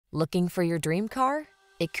Looking for your dream car?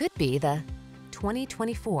 It could be the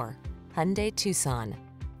 2024 Hyundai Tucson.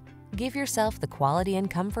 Give yourself the quality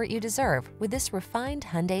and comfort you deserve with this refined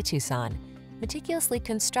Hyundai Tucson. Meticulously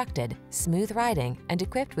constructed, smooth riding, and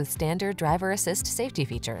equipped with standard driver assist safety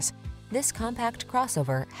features, this compact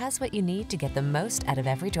crossover has what you need to get the most out of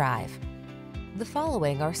every drive. The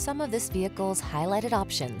following are some of this vehicle's highlighted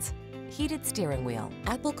options: heated steering wheel,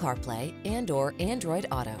 Apple CarPlay and/or Android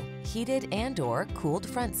Auto, heated and/or cooled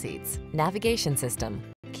front seats, navigation system,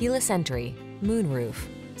 keyless entry, moonroof,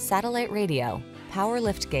 satellite radio, power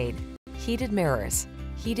liftgate, heated mirrors,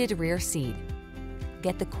 heated rear seat.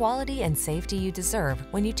 Get the quality and safety you deserve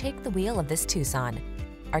when you take the wheel of this Tucson.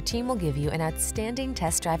 Our team will give you an outstanding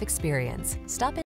test drive experience. Stop in